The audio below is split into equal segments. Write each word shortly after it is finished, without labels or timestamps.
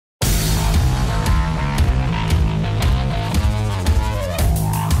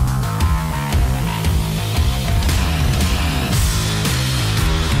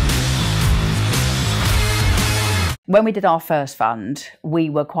When we did our first fund, we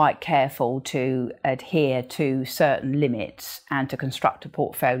were quite careful to adhere to certain limits and to construct a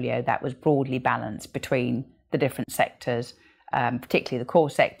portfolio that was broadly balanced between the different sectors, particularly the core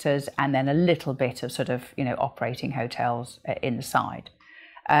sectors, and then a little bit of sort of, operating hotels in the side.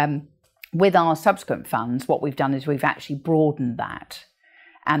 With our subsequent funds, what we've done is we've actually broadened that.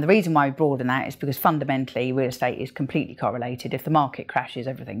 And the reason why we broaden that is because fundamentally real estate is completely correlated. If the market crashes,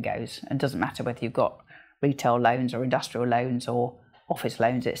 everything goes. And it doesn't matter whether you've got retail loans or industrial loans or office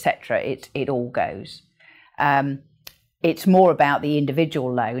loans, etc. It all goes. It's more about the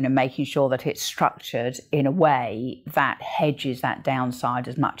individual loan and making sure that it's structured in a way that hedges that downside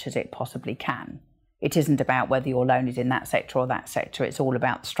as much as it possibly can. It isn't about whether your loan is in that sector or that sector. It's all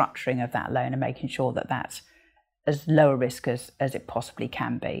about the structuring of that loan and making sure that that's as low a risk as it possibly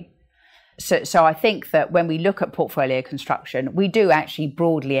can be. So I think that when we look at portfolio construction, we do actually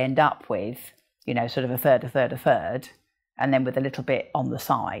broadly end up with, sort of a third, and then with a little bit on the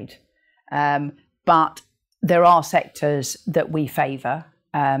side. But there are sectors that we favour.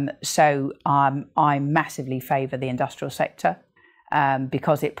 So I massively favour the industrial sector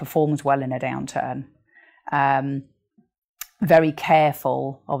because it performs well in a downturn. Very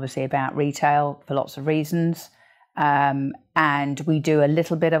careful, obviously, about retail for lots of reasons. And we do a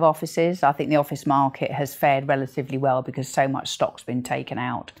little bit of offices. I think the office market has fared relatively well because so much stock's been taken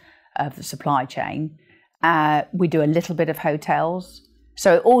out of the supply chain. We do a little bit of hotels.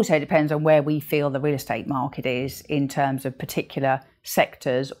 So it also depends on where we feel the real estate market is in terms of particular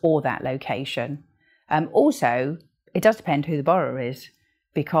sectors or that location. Also, it does depend who the borrower is,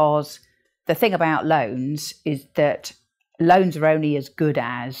 because the thing about loans is that loans are only as good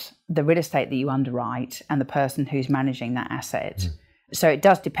as the real estate that you underwrite and the person who's managing that asset. So it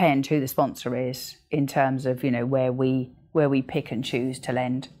does depend who the sponsor is in terms of, where we pick and choose to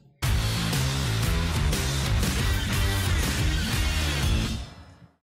lend.